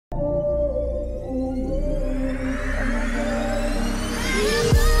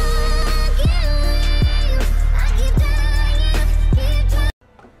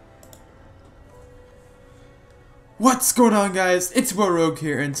What's going on, guys? It's Rogue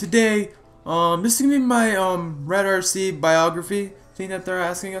here, and today, this is gonna be my Red RC biography thing that they're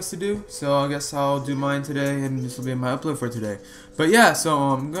asking us to do. So I guess I'll do mine today, and this will be my upload for today. But yeah, so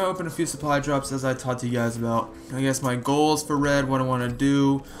I'm gonna open a few supply drops as I talked to you guys about. I guess my goals for Red, what I want to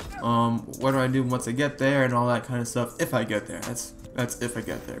do, what do I do once I get there, and all that kind of stuff. If I get there, that's if I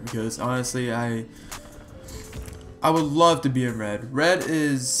get there, because honestly, I would love to be in Red. Red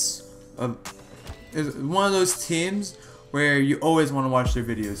is one of those teams where you always want to watch their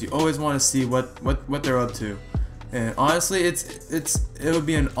videos. You always want to see what they're up to. And honestly, it would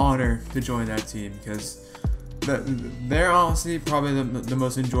be an honor to join that team, because they're honestly probably the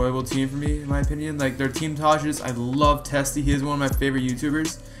most enjoyable team for me, in my opinion. Like, their team Tashes, I love Testy. He is one of my favorite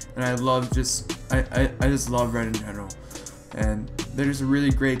YouTubers, and I just love Red in general. And they're just a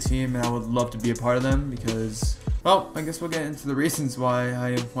really great team, and I would love to be a part of them because, well, I guess we'll get into the reasons why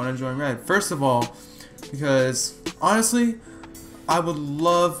I want to join Red. First of all, because honestly, I would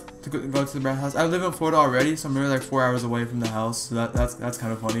love to go to the Red house. I live in Florida already, so I'm really like 4 hours away from the house. So that's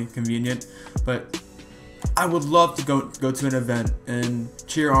kind of funny, convenient. But I would love to go to an event and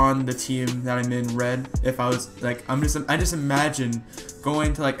cheer on the team that I'm in, Red. If I was like, I just imagine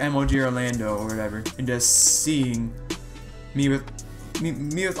going to like MLG Orlando or whatever and just seeing me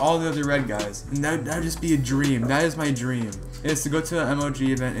with all the other Red guys, and that would just be a dream. That is my dream, is to go to an MLG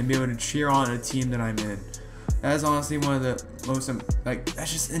event and be able to cheer on a team that I'm in. That is honestly one of the most, like,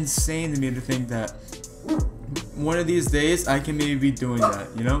 that's just insane to me, to think that one of these days I can maybe be doing that,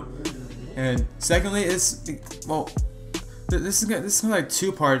 you know. And secondly, this is kind of like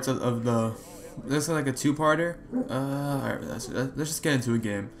two parts of the, this is like a two-parter. Alright, let's just get into a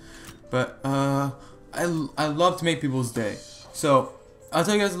game. But I love to make people's day. So I'll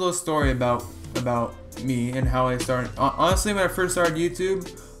tell you guys a little story about me and how I started. Honestly, when I first started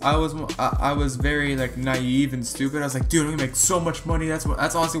YouTube, I was very like naive and stupid. I was like, dude, I'm gonna make so much money. That's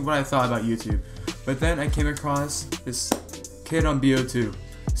honestly what I thought about YouTube. But then I came across this kid on BO2.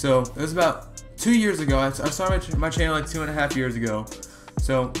 So it was about 2 years ago. I started my channel like 2.5 years ago.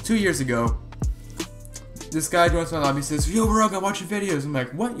 So 2 years ago, this guy joins my lobby and says, "Yo, Rogue, I watch your videos." I'm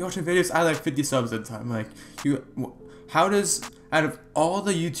like, "What? You watch your videos?" I had like 50 subs at the time. I'm like, how does, out of all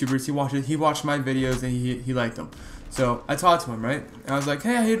the YouTubers he watched my videos and he liked them. So I talked to him, right? And I was like,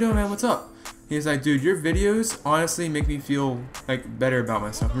 "Hey, how you doing, man? What's up?" He's like, "Dude, your videos honestly make me feel like better about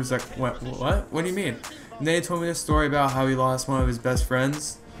myself." I'm just like, What? What do you mean?" And then he told me this story about how he lost one of his best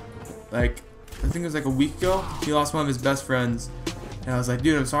friends. Like, I think it was like a week ago. He lost one of his best friends. And I was like,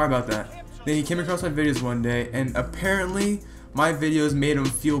 "Dude, I'm sorry about that." Then he came across my videos one day, and apparently my videos made him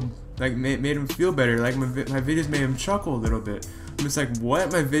feel like made him feel better. Like my videos made him chuckle a little bit. I'm just like,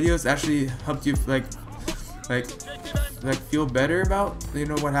 what? My videos actually helped you like feel better about, you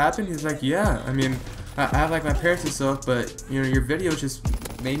know, what happened? He's like, "Yeah, I mean, I have like my parents and stuff, but you know, your videos just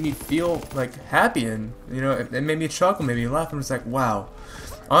made me feel like happy, and you know, it made me chuckle, made me laugh." I'm just like, wow.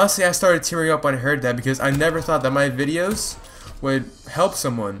 Honestly, I started tearing up when I heard that, because I never thought that my videos would help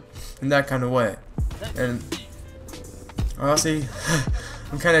someone in that kind of way. And honestly,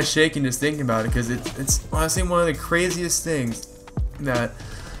 I'm kind of shaking just thinking about it, because it's honestly one of the craziest things that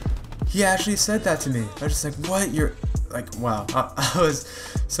he actually said that to me. I was just like, what? You're like, wow. I was,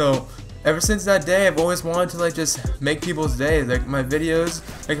 so ever since that day, I've always wanted to like just make people's day. Like my videos,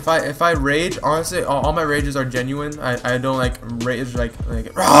 like if I rage, honestly, all my rages are genuine. I don't like rage like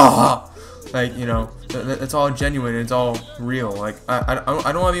rah! Like, you know, it's all genuine, it's all real. Like I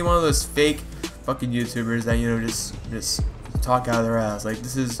don't want to be one of those fake fucking YouTubers that, you know, just talk out of their ass. Like,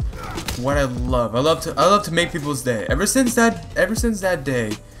 this is what I love. I love to make people's day. Ever since that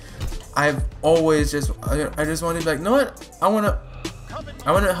day, I've always I just want to be like, you know what? I want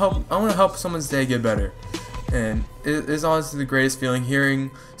to help someone's day get better. And it's honestly the greatest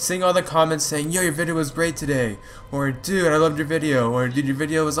feeling, seeing all the comments saying, "Yo, your video was great today," or "Dude, I loved your video," or "Dude, your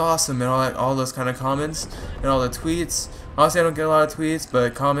video was awesome," and all those kind of comments and all the tweets. Honestly, I don't get a lot of tweets,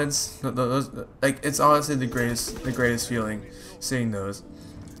 but comments, those, like, it's honestly the greatest feeling, seeing those.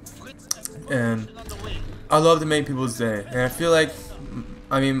 And I love to make people's day, and I feel like,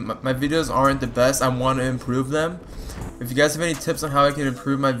 I mean, my videos aren't the best. I want to improve them. If you guys have any tips on how I can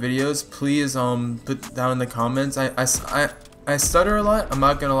improve my videos, please put down in the comments. I stutter a lot. I'm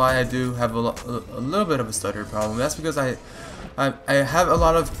not gonna lie, I do have a little bit of a stutter problem. That's because I have a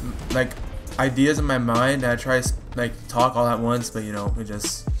lot of like ideas in my mind, and I try to like talk all at once, but you know, it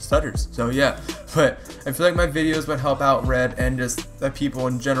just stutters. So yeah, but I feel like my videos would help out Red and just the people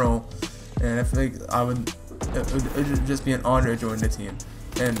in general, and I feel like it would just be an honor to join the team.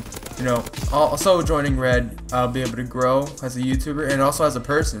 And you know, also joining Red, I'll be able to grow as a YouTuber and also as a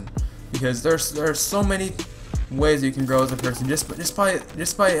person, because there's so many ways you can grow as a person just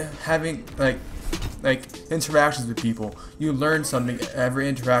by having like interactions with people. You learn something every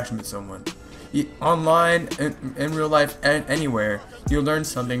interaction with someone. Online, in real life, and anywhere, you learn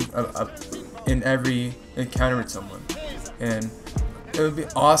something in every encounter with someone. And it would be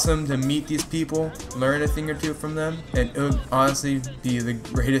awesome to meet these people, learn a thing or two from them, and it would honestly be the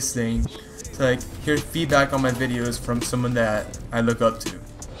greatest thing to like hear feedback on my videos from someone that I look up to.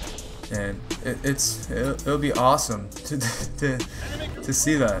 And it'll be awesome to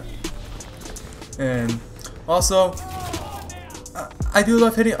see that. And also, I do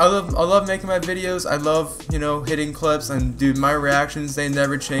love I love making my videos. I love, you know, hitting clips, and dude, my reactions, they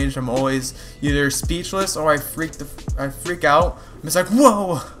never change. I'm always either speechless or I freak out. I'm just like,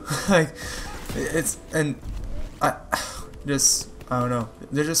 whoa, like I don't know.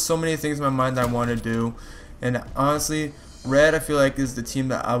 There's just so many things in my mind that I want to do, and honestly, Red, I feel like, is the team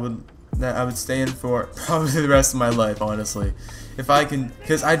that I would stay in for probably the rest of my life, honestly. If I can,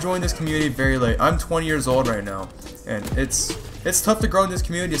 because I joined this community very late. I'm 20 years old right now, and it's tough to grow in this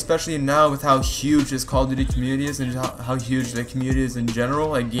community, especially now with how huge this Call of Duty community is and how huge the community is in general,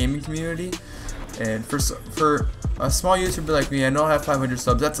 like gaming community. And for a small YouTuber like me, I know I have 500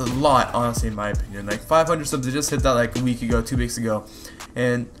 subs. That's a lot, honestly, in my opinion. Like 500 subs, I just hit that like a week ago, 2 weeks ago,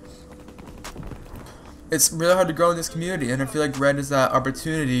 and it's really hard to grow in this community. And I feel like Red is that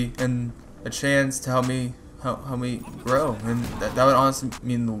opportunity and a chance to help me grow, and that would honestly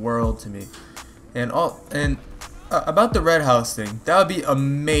mean the world to me. And about the Red House thing, that would be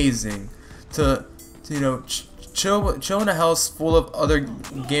amazing to you know, chill in a house full of other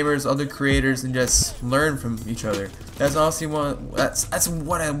gamers, other creators, and just learn from each other. That's honestly that's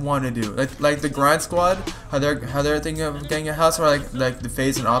what I want to do. Like the Grind Squad, how they're thinking of getting a house, or like the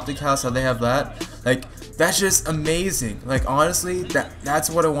FaZe and Optic house, how they have that. Like, that's just amazing. Like, honestly, that's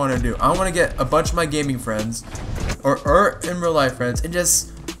what I want to do. I want to get a bunch of my gaming friends, or in real life friends, and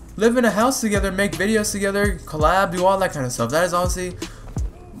just live in a house together, make videos together, collab, do all that kind of stuff. That is honestly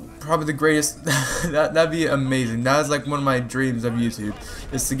probably the greatest. That'd be amazing. That is like one of my dreams of YouTube,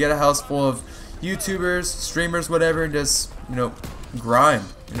 is to get a house full of YouTubers, streamers, whatever, and just, you know, grind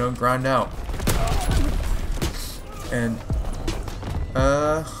out. And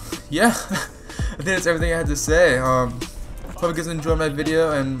yeah. I think that's everything I had to say. Hope you guys enjoyed my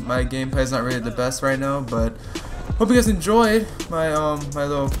video, and my gameplay is not really the best right now, but hope you guys enjoyed my my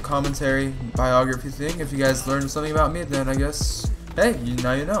little commentary biography thing. If you guys learned something about me, then I guess, hey,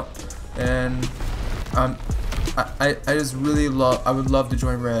 now you know. And I just really I would love to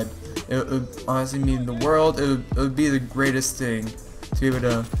join Red. It would honestly mean the world. It would be the greatest thing to be able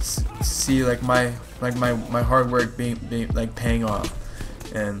to see like my hard work being like paying off.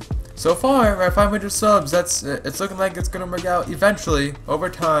 And so far, we're at 500 subs. It's looking like it's gonna work out eventually, over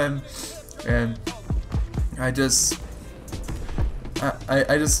time. And I just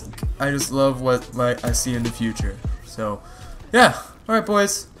love what I see in the future. So, yeah. All right,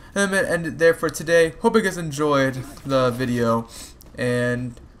 boys. And I'm gonna end it there for today. Hope you guys enjoyed the video.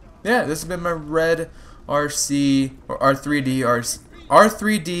 And yeah, this has been my Red RC or R3D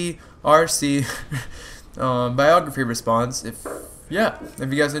RC biography response. If you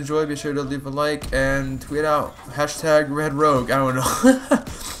guys enjoyed, be sure to leave a like and tweet out #RedRogue. I don't know.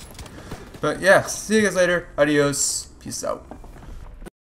 But yeah, see you guys later. Adios. Peace out.